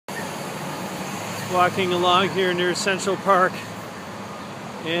walking along here near Central Park,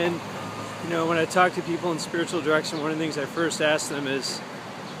 and when I talk to people in spiritual direction, one of the things I first ask them is,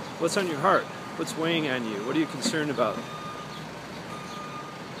 what's on your heart? What's weighing on you? What are you concerned about?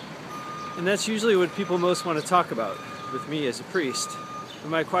 And that's usually what people most want to talk about with me as a priest.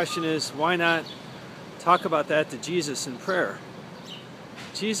 And my question is, why not talk about that to Jesus in prayer?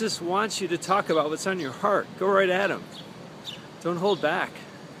 Jesus wants you to talk about what's on your heart. Go right at him. Don't hold back.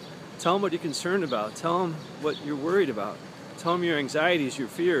 Tell him what you're concerned about. Tell him what you're worried about. Tell him your anxieties, your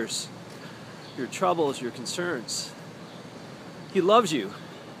fears, your troubles, your concerns. He loves you.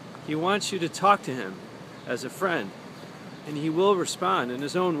 He wants you to talk to him as a friend. And he will respond in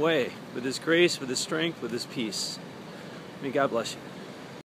his own way, with his grace, with his strength, with his peace. May God bless you.